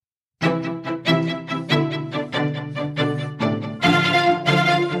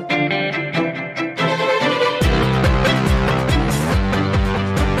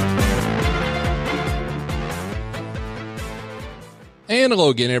And hello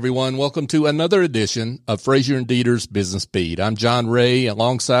again, everyone. Welcome to another edition of Frazier and Dieter's Business Beat. I'm John Ray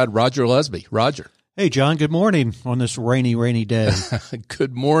alongside Roger Lesby. Roger. Hey, John. Good morning on this rainy day.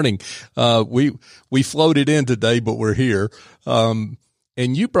 Good morning. We floated in today, but we're here. And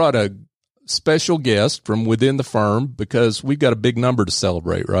you brought a special guest from within the firm because we've got a big number to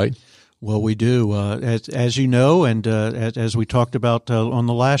celebrate, right? Well, we do. As you know, and as we talked about on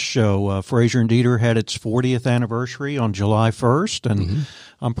the last show, Frazier and Dieter had its 40th anniversary on July 1st, and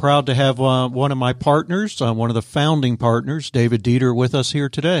I'm proud to have one of my partners, one of the founding partners, David Dieter, with us here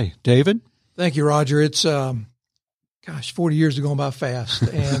today. David? Thank you, Roger. It's, 40 years are going by fast,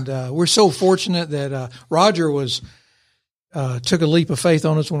 and we're so fortunate that Roger took a leap of faith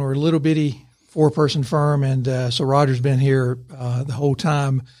on us when we were a little bitty 4-person firm, and so Roger's been here the whole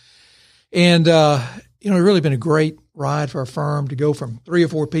time. And, it's really been a great ride for our firm to go from 3 or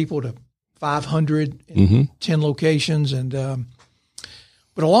 4 people to 500 in 10 locations. And,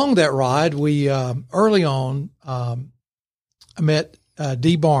 but along that ride, we, early on, I met,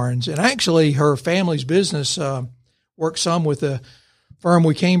 Dee Barnes, and actually her family's business, worked some with the firm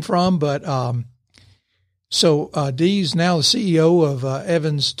we came from. But, Dee's now the CEO of,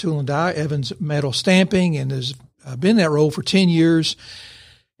 Evans Tool and Die, Evans Metal Stamping, and has been in that role for 10 years.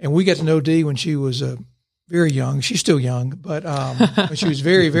 And we got to know Dee when she was very young. She's still young, but when she was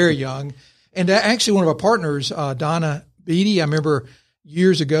very, very young. And actually one of our partners, Donna Beatty, I remember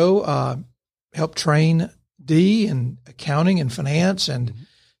years ago, helped train Dee in accounting and finance. And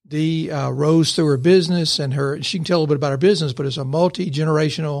Dee rose through her business, and she can tell a little bit about her business, but it's a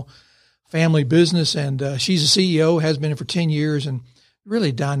multi-generational family business. And she's a CEO, has been for 10 years, and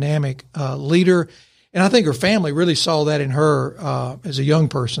really dynamic leader. And I think her family really saw that in her as a young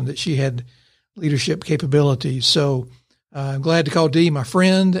person, that she had leadership capabilities. So I'm glad to call Dee my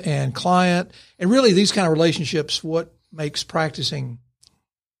friend and client. And really these kind of relationships, what makes practicing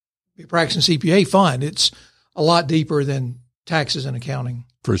CPA fun. It's a lot deeper than taxes and accounting.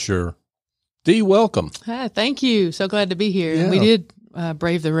 For sure. Dee, welcome. Hi, thank you. So glad to be here. Yeah. We did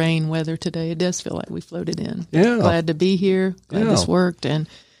brave the rain weather today. It does feel like we floated in. Yeah. Glad to be here. Glad this worked. And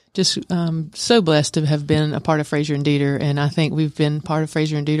just so blessed to have been a part of Frazier and Dieter, and I think we've been part of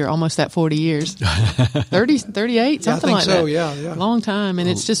Frazier and Dieter almost that 40 years, 30, 38, something like that. Yeah. Long time, and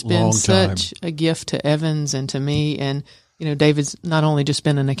it's just been such a gift to Evans and to me. And David's not only just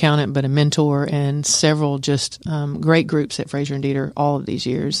been an accountant, but a mentor, and several just great groups at Frazier and Dieter all of these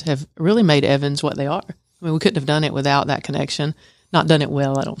years have really made Evans what they are. I mean, we couldn't have done it without that connection. Not done it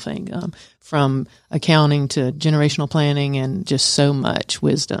well, I don't think, from accounting to generational planning, and just so much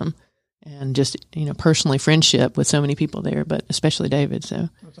wisdom, and just, personally friendship with so many people there, but especially David. So,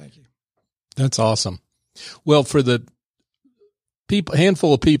 well, thank you. That's awesome. Well, for the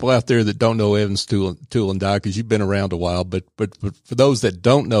handful of people out there that don't know Evans Tool and Die, because you've been around a while, but for those that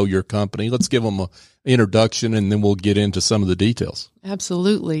don't know your company, let's give them an introduction, and then we'll get into some of the details.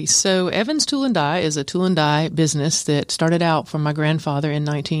 Absolutely. So Evans Tool and Die is a tool and die business that started out from my grandfather in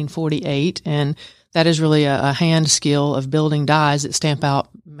 1948, and that is really a hand skill of building dies that stamp out,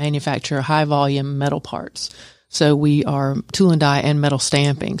 manufacture high volume metal parts. So we are tool and die and metal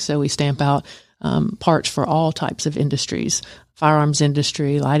stamping. So we stamp out parts for all types of industries: firearms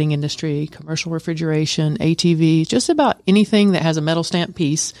industry, lighting industry, commercial refrigeration, ATV, just about anything that has a metal stamp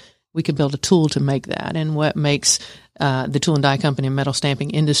piece. We could build a tool to make that. And what makes the tool and die company and metal stamping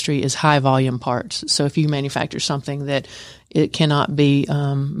industry is high volume parts. So if you manufacture something that it cannot be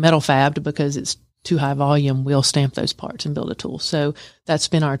metal fabbed because it's too high volume, we'll stamp those parts and build a tool. So that's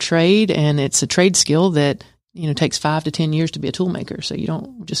been our trade, and it's a trade skill that takes 5 to 10 years to be a tool maker. So you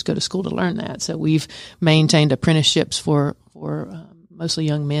don't just go to school to learn that. So we've maintained apprenticeships for mostly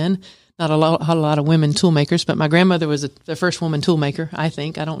young men. Not a lot of women tool makers, but my grandmother was the first woman tool maker, I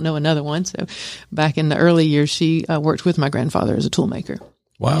think. I don't know another one. So back in the early years, she worked with my grandfather as a tool maker.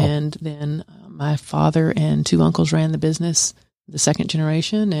 Wow. And then my father and 2 uncles ran the business, the 2nd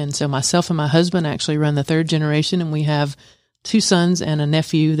generation. And so myself and my husband actually run the 3rd generation, and we have 2 sons and a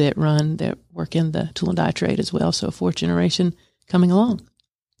nephew that work in the tool and die trade as well. So 4th generation coming along.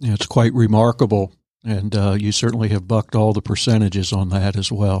 Yeah, it's quite remarkable. And you certainly have bucked all the percentages on that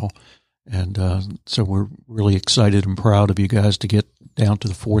as well. And so we're really excited and proud of you guys to get down to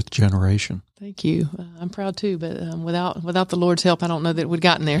the 4th generation. Thank you. I'm proud too, but without the Lord's help, I don't know that we'd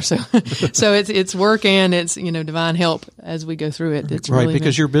gotten there. So, so it's work and it's divine help as we go through it. It's right, really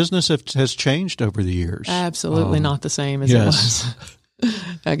because your business has changed over the years. Absolutely not the same as it was.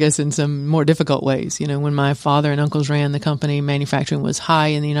 I guess in some more difficult ways. When my father and uncles ran the company, manufacturing was high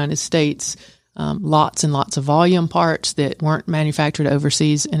in the United States. Lots and lots of volume parts that weren't manufactured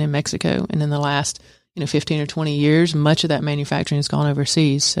overseas and in Mexico. And in the last 15 or 20 years, much of that manufacturing has gone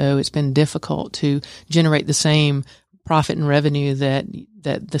overseas. So it's been difficult to generate the same profit and revenue that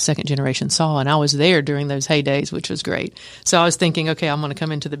the second generation saw. And I was there during those heydays, which was great. So I was thinking, okay, I'm going to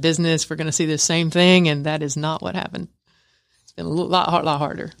come into the business. We're going to see the same thing. And that is not what happened. It's been a lot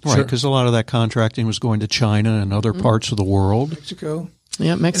harder. Right. Because a lot of that contracting was going to China and other parts of the world. Mexico.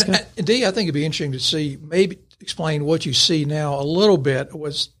 Yeah, Mexico. And Dee, I think it'd be interesting to see, maybe explain what you see now a little bit,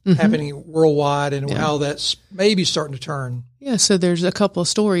 what's happening worldwide and how that's maybe starting to turn. Yeah, so there's a couple of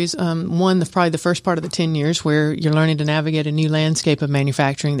stories. One, probably the first part of the 10 years where you're learning to navigate a new landscape of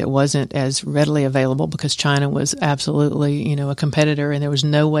manufacturing that wasn't as readily available because China was absolutely, a competitor, and there was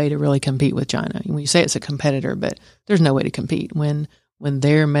no way to really compete with China. When you say it's a competitor, but there's no way to compete when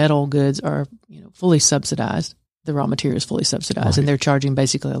their metal goods are, fully subsidized. The raw material is fully subsidized, and they're charging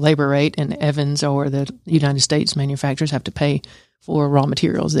basically a labor rate, and Evans or the United States manufacturers have to pay for raw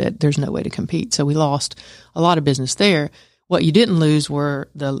materials that there's no way to compete. So we lost a lot of business there. What you didn't lose were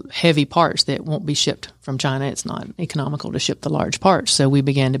the heavy parts that won't be shipped from China. It's not economical to ship the large parts. So we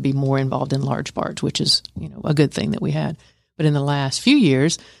began to be more involved in large parts, which is, a good thing that we had. But in the last few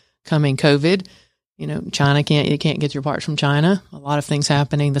years, coming COVID, China you can't get your parts from China. A lot of things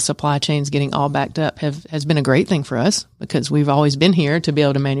happening. The supply chains getting all backed up has been a great thing for us because we've always been here to be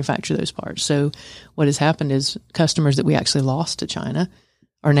able to manufacture those parts. So what has happened is customers that we actually lost to China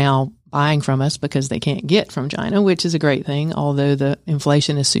are now buying from us because they can't get from China, which is a great thing. Although the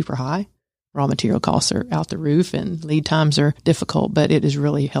inflation is super high, raw material costs are out the roof and lead times are difficult, but it has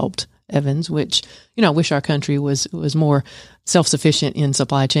really helped Evans, which, I wish our country was more self-sufficient in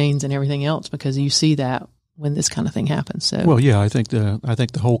supply chains and everything else, because you see that when this kind of thing happens. So, well, yeah, I think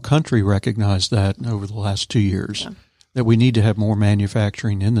the whole country recognized that over the last 2 years, that we need to have more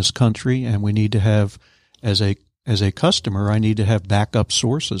manufacturing in this country, and we need to have, as a customer, I need to have backup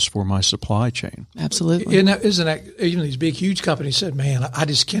sources for my supply chain. Absolutely. Isn't that even these big, huge companies said, man, I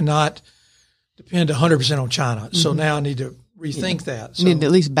just cannot depend 100% on China. So now I need to rethink that. So, you need to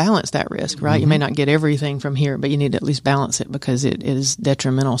at least balance that risk, right? You may not get everything from here, but you need to at least balance it because it is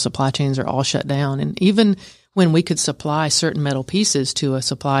detrimental. Supply chains are all shut down. And even when we could supply certain metal pieces to a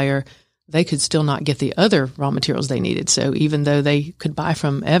supplier, they could still not get the other raw materials they needed. So even though they could buy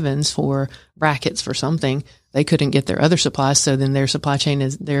from Evans for brackets for something, they couldn't get their other supplies. So then their supply chain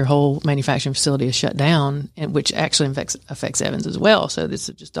their whole manufacturing facility is shut down, and which actually affects Evans as well. So this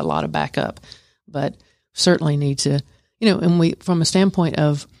is just a lot of backup, but certainly need to, and we, from a standpoint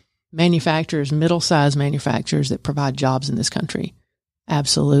of manufacturers, middle-sized manufacturers that provide jobs in this country,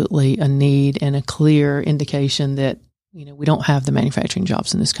 absolutely a need and a clear indication that, we don't have the manufacturing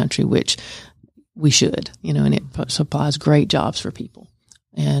jobs in this country, which we should, and it supplies great jobs for people.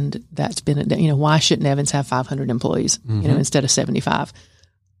 And that's been, why shouldn't Evans have 500 employees, instead of 75?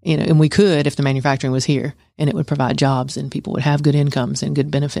 And we could if the manufacturing was here, and it would provide jobs and people would have good incomes and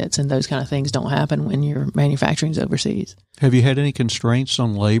good benefits, and those kind of things don't happen when your manufacturing's overseas. Have you had any constraints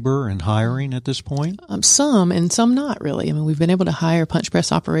on labor and hiring at this point? Some, and some not really. I mean, we've been able to hire punch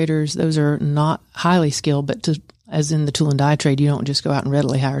press operators. Those are not highly skilled, but as in the tool and die trade, you don't just go out and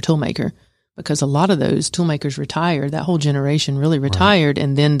readily hire a toolmaker, because a lot of those toolmakers retired. That whole generation really retired,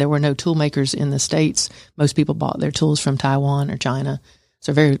 and then there were no toolmakers in the States. Most people bought their tools from Taiwan or China.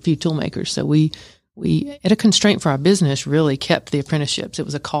 So very few toolmakers. So we at a constraint for our business really kept the apprenticeships. It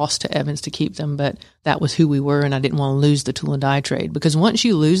was a cost to Evans to keep them, but that was who we were, and I didn't want to lose the tool and die trade, because once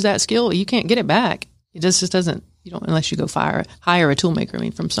you lose that skill, you can't get it back. It just doesn't, unless you go hire a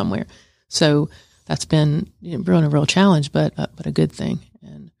toolmaker, from somewhere. So that's been a real challenge, but a good thing.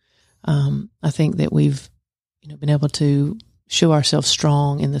 And I think that we've been able to show ourselves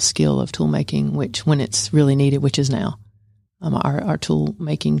strong in the skill of tool making, which when it's really needed, which is now. Our tool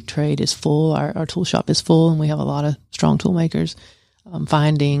making trade is full. Our tool shop is full, and we have a lot of strong tool makers.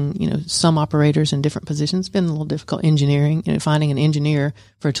 Finding, some operators in different positions has been a little difficult. Engineering, finding an engineer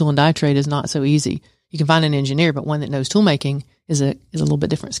for a tool and die trade is not so easy. You can find an engineer, but one that knows tool making is a little bit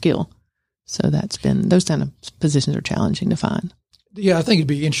different skill. So those kind of positions are challenging to find. Yeah, I think it'd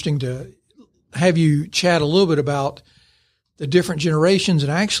be interesting to have you chat a little bit about the different generations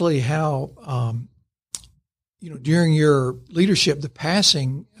and actually how, during your leadership, the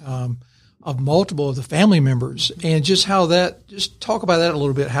passing of multiple of the family members, and just how just talk about that a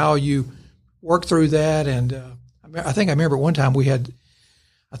little bit, how you work through that. And I remember at one time we had,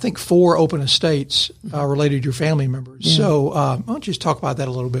 4 open estates related to your family members. Yeah. So why don't you just talk about that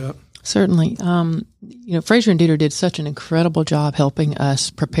a little bit? Certainly. Fraser and Dieter did such an incredible job helping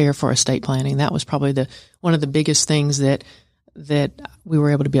us prepare for estate planning. That was probably one of the biggest things that that we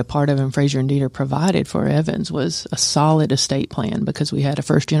were able to be a part of and Fraser and Dieter provided for Evans was a solid estate plan, because we had a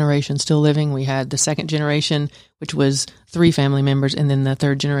first generation still living. We had the second generation, which was 3 family members, and then the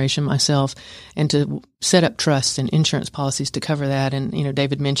third generation, myself, and to set up trusts and insurance policies to cover that. And,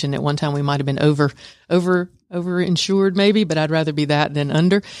 David mentioned at one time we might have been over insured maybe, but I'd rather be that than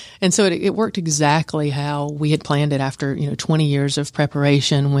under. And so it worked exactly how we had planned it after, 20 years of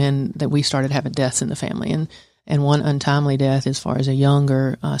preparation that we started having deaths in the family. And one untimely death as far as a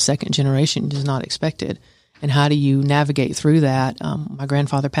younger second generation is not expected. And how do you navigate through that? My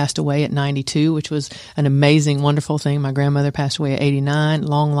grandfather passed away at 92, which was an amazing, wonderful thing. My grandmother passed away at 89,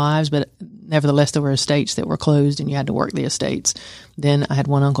 long lives, but nevertheless, there were estates that were closed and you had to work the estates. Then I had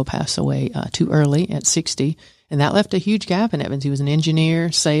one uncle pass away too early at 60, and that left a huge gap in Evans. He was an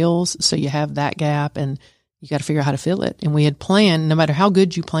engineer, sales, so you have that gap, and you got to figure out how to fill it. And we had planned, no matter how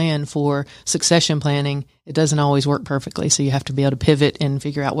good you plan for succession planning, it doesn't always work perfectly. So you have to be able to pivot and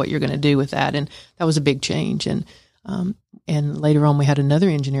figure out what you're going to do with that. And that was a big change. And later on, we had another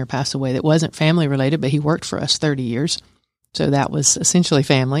engineer pass away that wasn't family related, but he worked for us 30 years. So that was essentially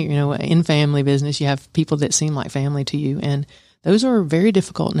family. In family business, you have people that seem like family to you. And those are very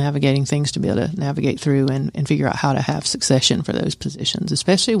difficult navigating things to be able to navigate through and figure out how to have succession for those positions,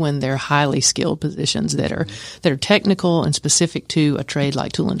 especially when they're highly skilled positions that are technical and specific to a trade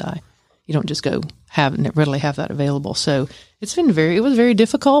like tool and die. You don't just readily have that available. So it was very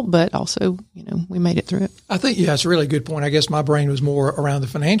difficult, but also, we made it through it. I think, it's a really good point. I guess my brain was more around the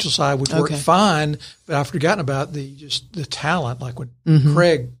financial side, which worked fine, but I've forgotten about the talent, like when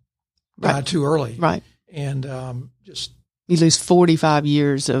Craig died too early. Right. And you lose 45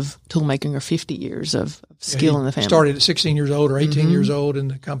 years of toolmaking or 50 years of skill in the family. Started at 16 years old or 18 years old in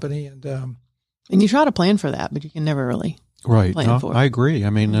the company. And you try to plan for that, but you can never really plan for it. I agree. I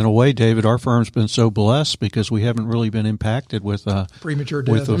mean, in a way, David, our firm's been so blessed because we haven't really been impacted with premature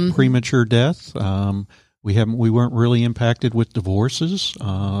death. Premature death. We weren't really impacted with divorces.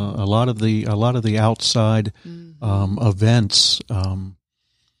 A lot of the outside events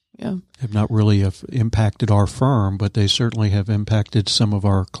have not really impacted our firm, but they certainly have impacted some of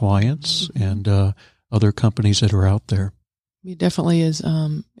our clients and other companies that are out there. It definitely is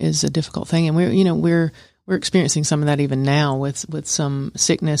a difficult thing, and we're experiencing some of that even now with some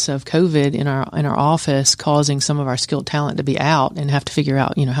sickness of COVID in our office, causing some of our skilled talent to be out and have to figure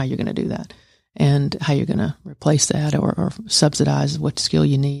out how you're going to do that and how you're going to replace that or subsidize what skill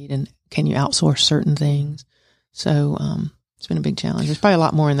you need, and can you outsource certain things. So it's been a big challenge. There's probably a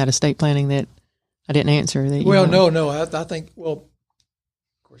lot more in that estate planning that I didn't answer. No. I think, of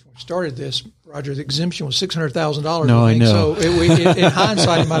course, when we started this, Roger, the exemption was $600,000. No, I know. So in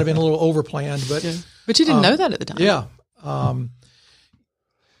hindsight, it might have been a little overplanned, but but you didn't know that at the time. Yeah.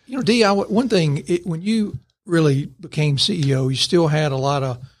 Dee, one thing, when you really became CEO, you still had a lot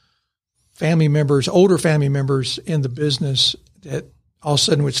of family members, older family members in the business that all of a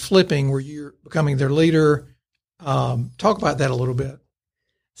sudden was flipping, where you're becoming their leader. Talk about that a little bit.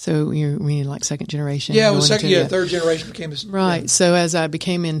 So you mean like second generation? Yeah, it was third generation became right. Yeah. So as I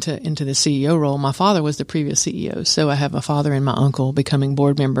became into the CEO role, my father was the previous CEO. So I have a father and my uncle becoming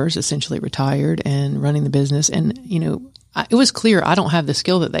board members, essentially retired and running the business. And it was clear I don't have the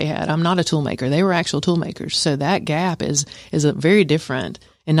skill that they had. I'm not a tool maker. They were actual tool makers. So that gap is a very different.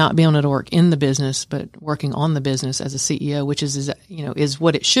 And not being able to work in the business, but working on the business as a CEO, which is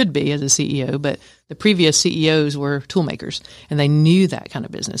what it should be as a CEO. But the previous CEOs were tool makers, and they knew that kind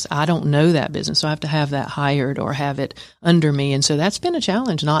of business. I don't know that business, so I have to have that hired or have it under me. And so that's been a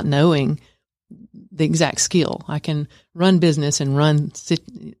challenge, not knowing the exact skill. I can run business and run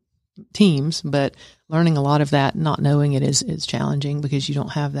teams, but learning a lot of that, not knowing it is challenging because you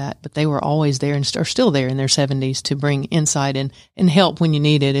don't have that. But they were always there and are still there in their 70s to bring insight and help when you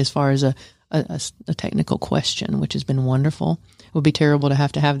need it as far as a technical question, which has been wonderful. It would be terrible to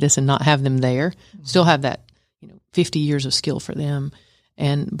have this and not have them there. Still have that, 50 years of skill for them.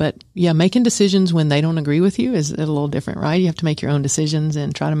 But making decisions when they don't agree with you is a little different, right? You have to make your own decisions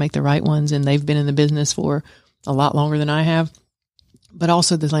and try to make the right ones. And they've been in the business for a lot longer than I have. But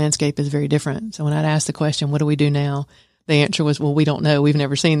also the landscape is very different. So when I'd ask the question, what do we do now? The answer was, well, we don't know. We've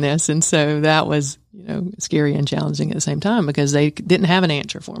never seen this. And so that was, scary and challenging at the same time because they didn't have an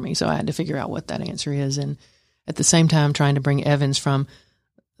answer for me. So I had to figure out what that answer is. And at the same time, trying to bring Evans from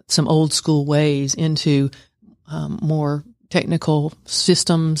some old school ways into more technical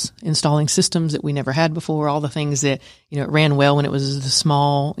systems, installing systems that we never had before, all the things that, it ran well when it was the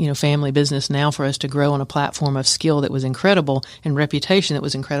small, family business. Now for us to grow on a platform of skill that was incredible and reputation that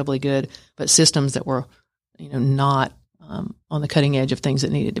was incredibly good, but systems that were, not on the cutting edge of things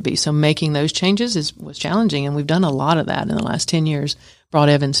that needed to be. So making those changes was challenging, and we've done a lot of that in the last 10 years, brought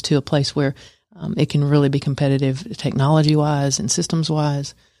Evans to a place where it can really be competitive technology-wise and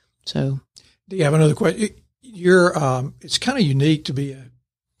systems-wise. So, do you have another question? It's kind of unique to be a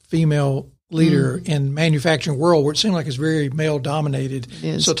female leader in manufacturing world where it seems like it's very male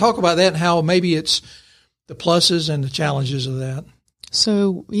dominated. So talk about that and how maybe it's the pluses and the challenges of that.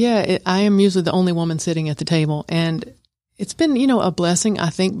 So I am usually the only woman sitting at the table, and it's been, a blessing, I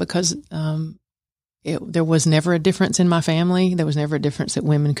think, because, there was never a difference in my family. There was never a difference that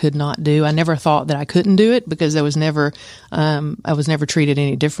women could not do. I never thought that I couldn't do it because I was never treated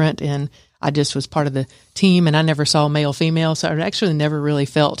any different, and I just was part of the team, and I never saw male, female. So I actually never really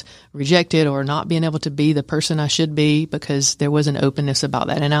felt rejected or not being able to be the person I should be because there was an openness about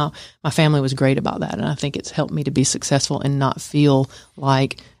that. And now my family was great about that. And I think it's helped me to be successful and not feel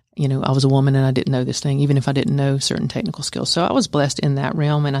like, I was a woman and I didn't know this thing, even if I didn't know certain technical skills. So I was blessed in that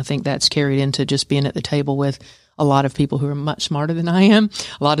realm. And I think that's carried into just being at the table with a lot of people who are much smarter than I am,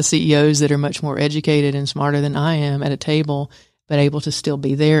 a lot of CEOs that are much more educated and smarter than I am at a table, but able to still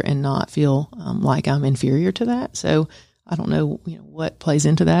be there and not feel like I'm inferior to that. So I don't know, what plays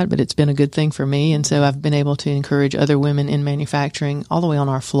into that, but it's been a good thing for me. And so I've been able to encourage other women in manufacturing all the way on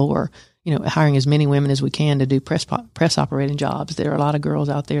our floor, hiring as many women as we can to do press operating jobs. There are a lot of girls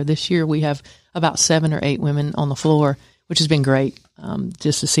out there. This year we have about 7 or 8 women on the floor, which has been great,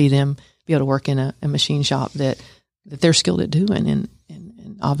 just to see them be able to work in a machine shop that they're skilled at doing.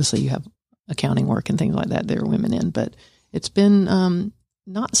 And obviously you have accounting work and things like that there are women in, but it's been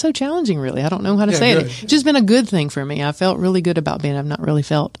not so challenging, really. I don't know how to say it. It's just been a good thing for me. I felt really good about being. I've not really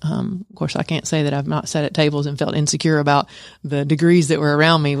felt, of course, I can't say that I've not sat at tables and felt insecure about the degrees that were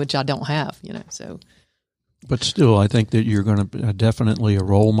around me, which I don't have, so. But still, I think that you're going to definitely a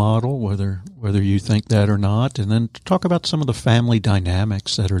role model, whether you think that or not. And then to talk about some of the family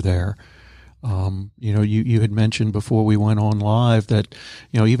dynamics that are there. You had mentioned before we went on live that,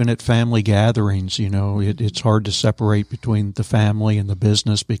 even at family gatherings, it's hard to separate between the family and the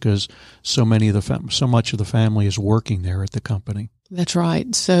business because so much of the family is working there at the company. That's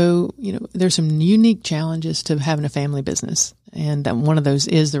right. So, there's some unique challenges to having a family business. And one of those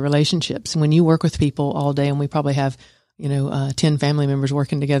is the relationships. When you work with people all day, and we probably have, 10 family members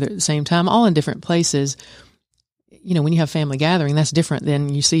working together at the same time, all in different places, when you have family gathering, that's different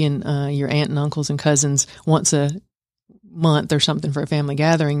than you see in your aunt and uncles and cousins once a month or something for a family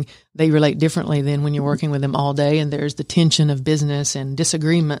gathering. They relate differently than when you're working with them all day, and there's the tension of business and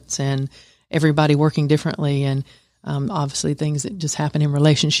disagreements and everybody working differently and obviously things that just happen in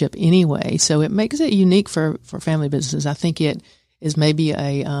relationship anyway. So it makes it unique for family businesses. I think it is maybe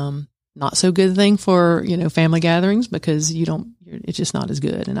a not so good thing for, family gatherings because it's just not as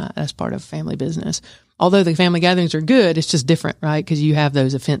good. And that's part of family business. Although the family gatherings are good, it's just different, right? Because you have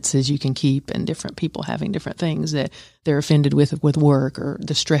those offenses you can keep and different people having different things that they're offended with work or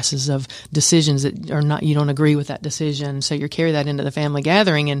the stresses of decisions that are not, you don't agree with that decision. So you carry that into the family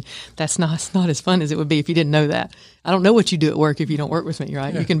gathering, and that's not as fun as it would be if you didn't know that. I don't know what you do at work if you don't work with me,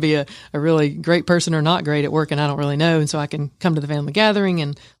 right? Yeah. You can be a really great person or not great at work, and I don't really know. And so I can come to the family gathering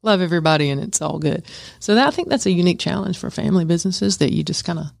and love everybody, and it's all good. So I think that's a unique challenge for family businesses that you just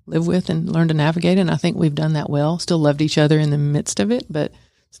kind of live with and learn to navigate. And I think we've done that well. Still loved each other in the midst of it, but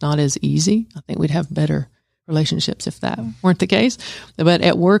it's not as easy. I think we'd have better relationships if that weren't the case. But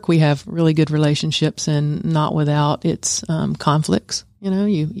at work, we have really good relationships, and not without its conflicts.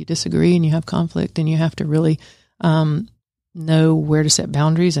 You disagree and you have conflict, and you have to really know where to set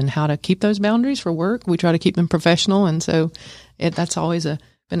boundaries and how to keep those boundaries for work. We try to keep them professional, and so that's always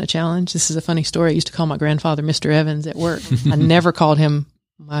been a challenge. This is a funny story. I used to call my grandfather Mr. Evans at work. I never called him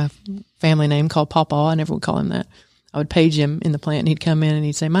my family name, called Pawpaw. I never would call him that. I would page him in the plant, and he'd come in and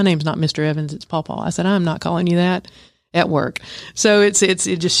he'd say, "My name's not Mr. Evans, it's Pawpaw." I said, "I'm not calling you that at work." So it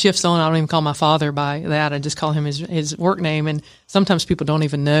just shifts on. I don't even call my father by that. I just call him his work name. And sometimes people don't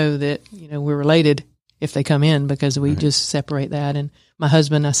even know that, we're related if they come in, because we just separate that. And my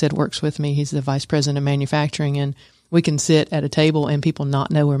husband, I said, works with me. He's the vice president of manufacturing, and we can sit at a table and people not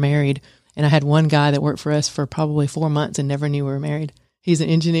know we're married. And I had one guy that worked for us for probably 4 months and never knew we were married. He's an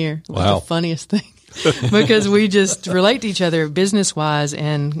engineer. Wow. It was the funniest thing because we just relate to each other business wise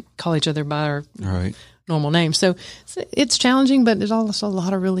and call each other by our normal names. So it's challenging, but there's also a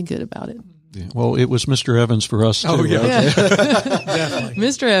lot of really good about it. Yeah. Well, it was Mr. Evans for us too. Oh, yeah. Definitely.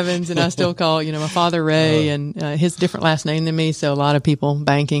 Mr. Evans, and I still call, my father Ray, and his different last name than me. So a lot of people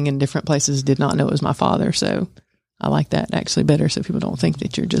banking in different places did not know it was my father. So I like that actually better, so people don't think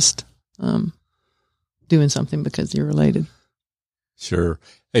that you're just doing something because you're related. Sure.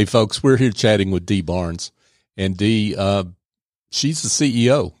 Hey, folks, we're here chatting with Dee Barnes, And Dee, she's the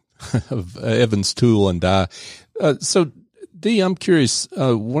CEO of Evans Tool and Die. So Dee, I'm curious,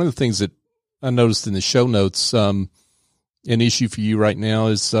 one of the things that I noticed in the show notes, an issue for you right now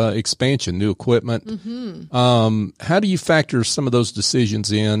is expansion, new equipment. Mm-hmm. How do you factor some of those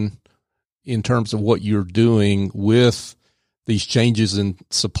decisions in terms of what you're doing with these changes in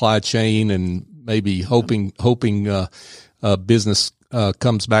supply chain and maybe hoping business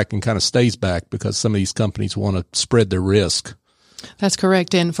comes back and kind of stays back because some of these companies want to spread their risk? That's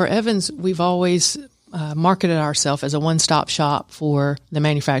correct. And for Evans, we've always marketed ourselves as a one-stop shop for the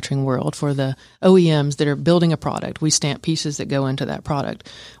manufacturing world, for the OEMs that are building a product. We stamp pieces that go into that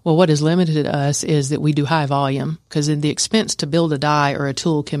product. Well, what has limited us is that we do high volume, because the expense to build a die or a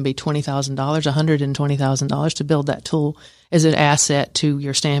tool can be $20,000, $120,000 to build that tool as an asset to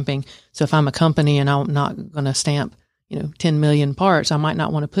your stamping. So if I'm a company and I'm not going to stamp 10 million parts, I might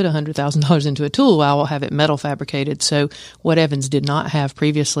not want to put $100,000 into a tool. I will have it metal fabricated. So what Evans did not have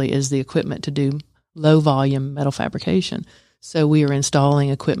previously is the equipment to do low volume metal fabrication. So we are installing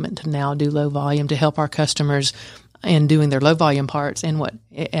equipment to now do low volume to help our customers in doing their low volume parts. And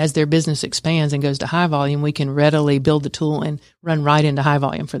as their business expands and goes to high volume, we can readily build the tool and run right into high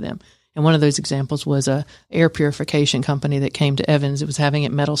volume for them. And one of those examples was a air purification company that came to Evans. It was having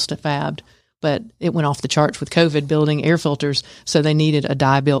it metal fabbed, but it went off the charts with COVID building air filters. So they needed a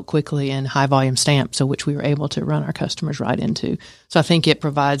die built quickly and high volume stamp, so which we were able to run our customers right into. So I think it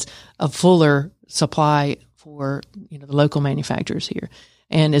provides a fuller supply for the local manufacturers here.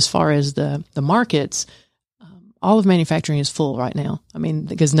 And as far as the markets, all of manufacturing is full right now. I mean,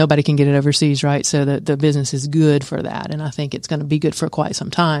 because nobody can get it overseas, right? So the business is good for that. And I think it's going to be good for quite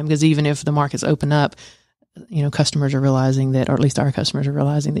some time, because even if the markets open up, customers are realizing that, or at least our customers are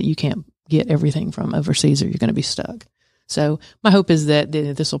realizing that you can't get everything from overseas or you're going to be stuck. So my hope is that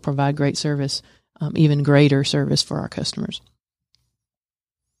this will provide great service, even greater service for our customers.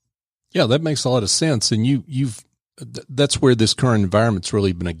 Yeah, that makes a lot of sense. And that's where this current environment's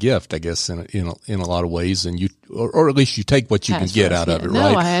really been a gift, I guess, in a lot of ways. And or at least you take what you can get out of it,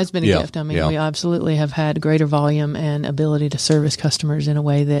 right? No, it has been a gift. I mean, we absolutely have had greater volume and ability to service customers in a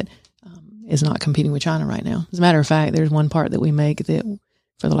way that is not competing with China right now. As a matter of fact, there's one part that we make that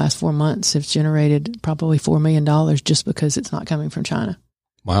for the last 4 months has generated probably $4 million just because it's not coming from China.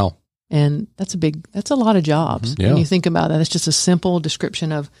 Wow. And that's a lot of jobs. Mm-hmm. Yeah. When you think about that, it's just a simple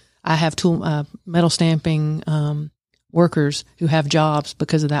description of, I have metal stamping workers who have jobs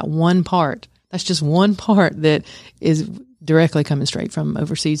because of that one part. That's just one part that is directly coming straight from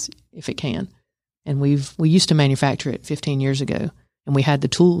overseas, if it can. And we used to manufacture it 15 years ago, and we had the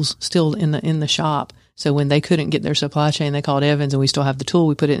tools still in the shop. So when they couldn't get their supply chain, they called Evans, and we still have the tool.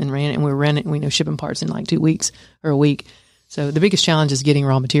 We put it and ran it, and we ran it. We shipping parts in like 2 weeks or a week. So the biggest challenge is getting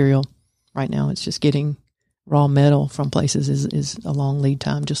raw material. Right now, it's just getting raw metal from places is a long lead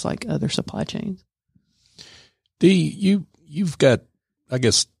time, just like other supply chains. Dee, you've got, I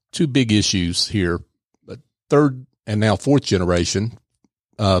guess, two big issues here: third and now fourth generation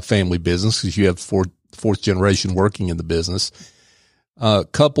family business, because you have fourth generation working in the business,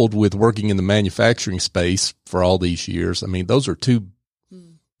 coupled with working in the manufacturing space for all these years. I mean, those are two,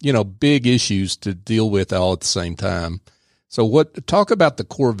 big issues to deal with all at the same time. So talk about the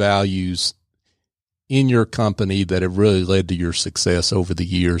core values in your company that have really led to your success over the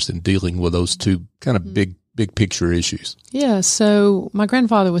years in dealing with those two kind of big picture issues. Yeah. So my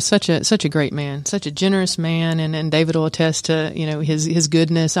grandfather was such a great man, such a generous man. And David will attest to, his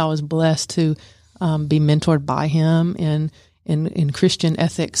goodness. I was blessed to be mentored by him in Christian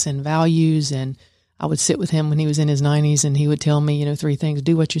ethics and values. And I would sit with him when he was in his 90s, and he would tell me, 3 things: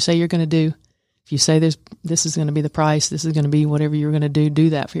 do what you say you're going to do. If you say this is going to be the price, this is going to be whatever you're going to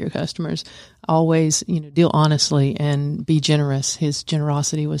do that for your customers. Always, deal honestly and be generous. His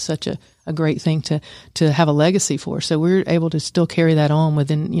generosity was such a great thing to have a legacy for. So we're able to still carry that on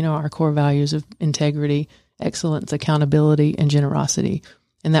within, our core values of integrity, excellence, accountability, and generosity.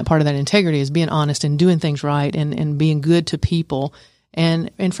 And that part of that integrity is being honest and doing things right and being good to people.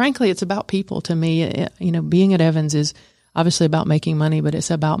 And frankly, it's about people to me. Being at Evans is obviously about making money, but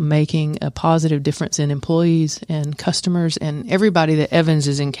it's about making a positive difference in employees and customers and everybody that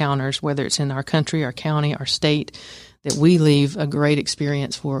Evans encounters, whether it's in our country, our county, our state, that we leave a great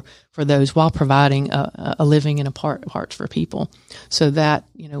experience for those while providing a living and parts for people. So that,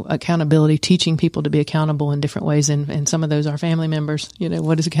 accountability, teaching people to be accountable in different ways. And some of those are family members.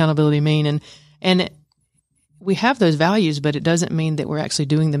 What does accountability mean? And we have those values, but it doesn't mean that we're actually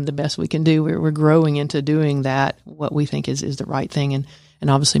doing them the best we can do. We're growing into doing that, what we think is the right thing, and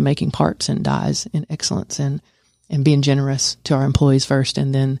obviously making parts and dies in excellence and being generous to our employees first,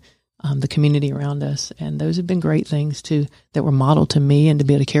 and then the community around us. And those have been great things that were modeled to me, and to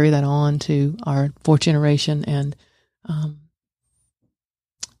be able to carry that on to our fourth generation. And,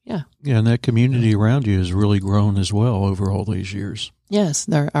 yeah, and that community around you has really grown as well over all these years. Yes,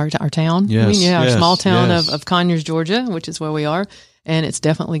 our town. Yes, our small town yes. of Conyers, Georgia, which is where we are. And it's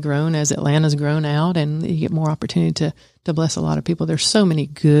definitely grown as Atlanta's grown out, and you get more opportunity to bless a lot of people. There's so many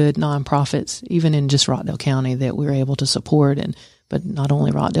good nonprofits, even in just Rockdale County, that we're able to support, but not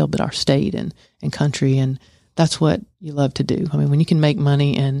only Rockdale, but our state and country. And that's what you love to do. I mean, when you can make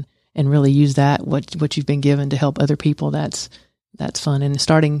money and really use that, what you've been given to help other people, that's fun. And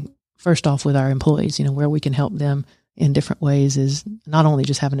starting first off with our employees, where we can help them in different ways is not only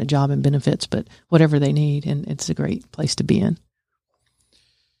just having a job and benefits, but whatever they need. And it's a great place to be in.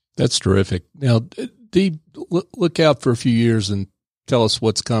 That's terrific. Now, Dee, look out for a few years and tell us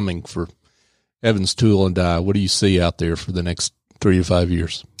what's coming for Evans Tool and Die. What do you see out there for the next 3 to 5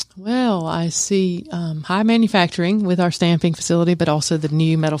 years? Well, I see high manufacturing with our stamping facility, but also the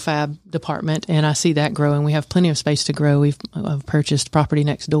new metal fab department, and I see that growing. We have plenty of space to grow. We've purchased property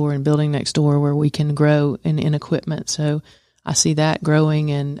next door and building next door where we can grow in equipment. So I see that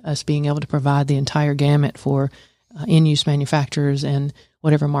growing, and us being able to provide the entire gamut for in-use manufacturers and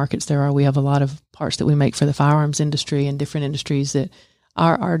whatever markets there are. We have a lot of parts that we make for the firearms industry and different industries that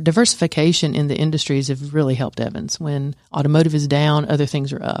our diversification in the industries have really helped Evans. When automotive is down, other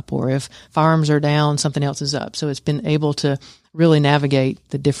things are up, or if firearms are down, something else is up. So it's been able to really navigate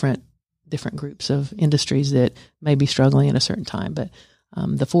the different groups of industries that may be struggling at a certain time. But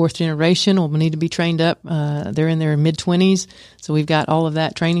the fourth generation will need to be trained up. They're in their mid-20s, so we've got all of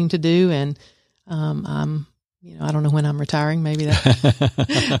that training to do. And I don't know when I'm retiring. Maybe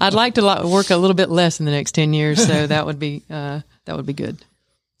that I'd like to work a little bit less in the next 10 years. So that would be good.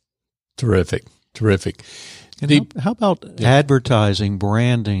 Terrific. And how about advertising,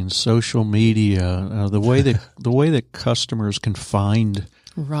 branding, social media, the way that customers can find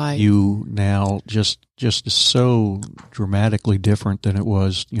right. you now just is so dramatically different than it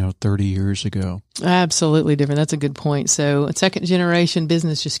was, 30 years ago. Absolutely different. That's a good point. So second generation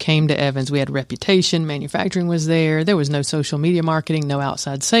business just came to Evans. We had reputation, manufacturing was there. There was no social media marketing, no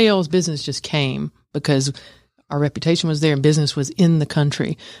outside sales. Business just came because our reputation was there and business was in the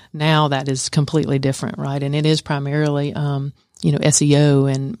country. Now that is completely different, right? And it is primarily,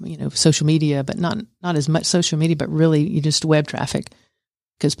 SEO and, social media, but not as much social media, but really just web traffic,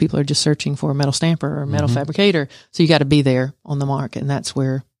 because people are just searching for a metal stamper or a metal fabricator. So you got to be there on the market. And that's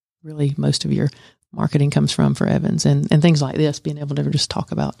where really most of your marketing comes from for Evans and things like this, being able to just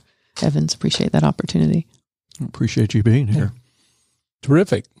talk about Evans. Appreciate that opportunity. Appreciate you being here.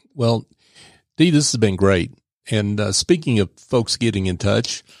 Terrific. Well, Dee, this has been great. And speaking of folks getting in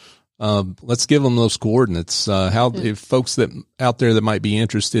touch, let's give them those coordinates. If folks that out there that might be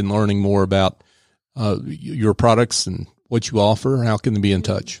interested in learning more about your products and what you offer, how can they be in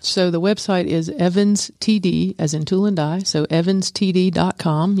touch? So the website is EvansTD, as in tool and die. So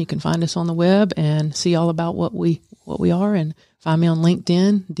evanstd.com. You can find us on the web and see all about what we are, and find me on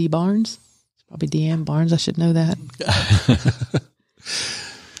LinkedIn, Dee Barnes. It's probably Deanne Barnes. I should know that.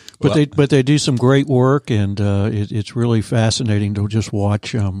 But they do some great work, and it's really fascinating to just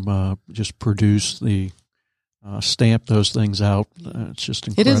watch them just produce stamp those things out. It's just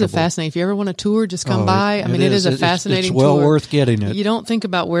incredible. It is fascinating. If you ever want a tour, just come by. It is a fascinating It's well tour. worth getting it. You don't think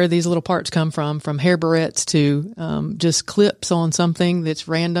about where these little parts come from hair barrettes to just clips on something that's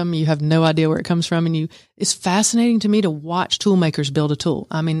random. You have no idea where it comes from. And it's fascinating to me to watch tool makers build a tool.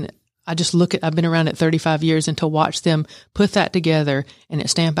 I mean, I've been around it 35 years, and to watch them put that together and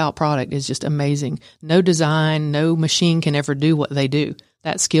it stamp out product is just amazing. No design, no machine can ever do what they do.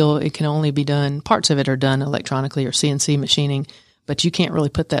 That skill, it can only be done, parts of it are done electronically or CNC machining, but you can't really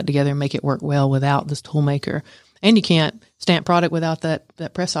put that together and make it work well without this tool maker. And you can't stamp product without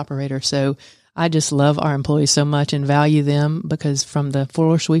that press operator. So I just love our employees so much and value them, because from the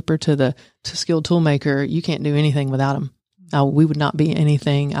floor sweeper to skilled tool maker, you can't do anything without them. We would not be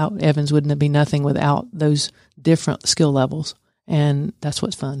anything. Evans wouldn't be nothing without those different skill levels. And that's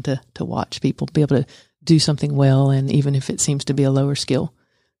what's fun to watch people be able to do something well, and even if it seems to be a lower skill.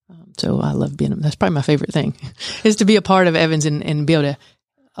 So I love that's probably my favorite thing, is to be a part of Evans and be able to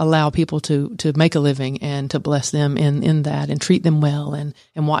allow people to make a living and to bless them in that and treat them well and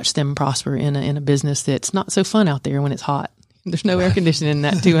watch them prosper in a business that's not so fun out there when it's hot. There's no air conditioning in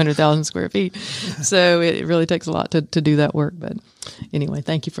that 200,000 square feet. So it really takes a lot to do that work. But anyway,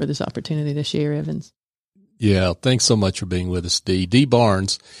 thank you for this opportunity to share, Evans. Yeah, thanks so much for being with us, Dee. Dee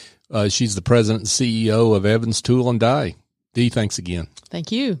Barnes, she's the president and CEO of Evans Tool and Die. Dee, thanks again.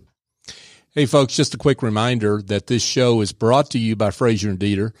 Thank you. Hey, folks, just a quick reminder that this show is brought to you by Frazier &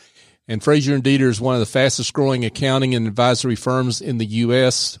 Dieter. And Frazier & Dieter is one of the fastest growing accounting and advisory firms in the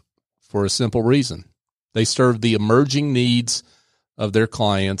U.S. for a simple reason. They serve the emerging needs of their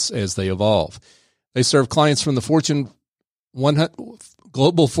clients as they evolve. They serve clients from the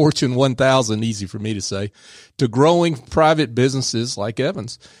Global Fortune 1000, easy for me to say, to growing private businesses like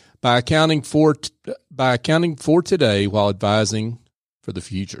Evans by accounting for today while advising for the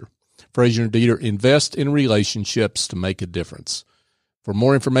future. Frazier & Dieter invest in relationships to make a difference. For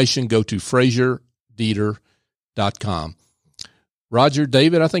more information, go to FrazierDieter.com. Roger,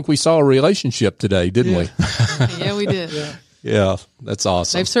 David, I think we saw a relationship today, didn't we? Yeah, we did. Yeah, that's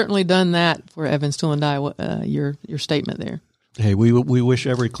awesome. They've certainly done that for Evans Tool and Die, your statement there. Hey, we wish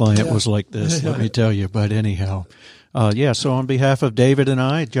every client was like this, let me tell you. But anyhow, so on behalf of David and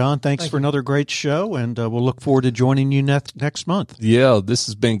I, John, thanks for another great show, and we'll look forward to joining you next month. Yeah, this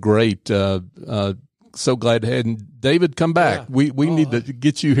has been great. So glad to have David come back. We need to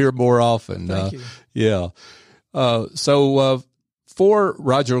get you here more often. Thank you. Yeah. For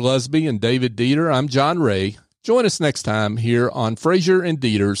Roger Lusby and David Dieter, I'm John Ray. Join us next time here on Frazier &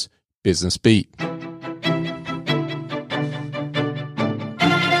 Dieter's Business Beat.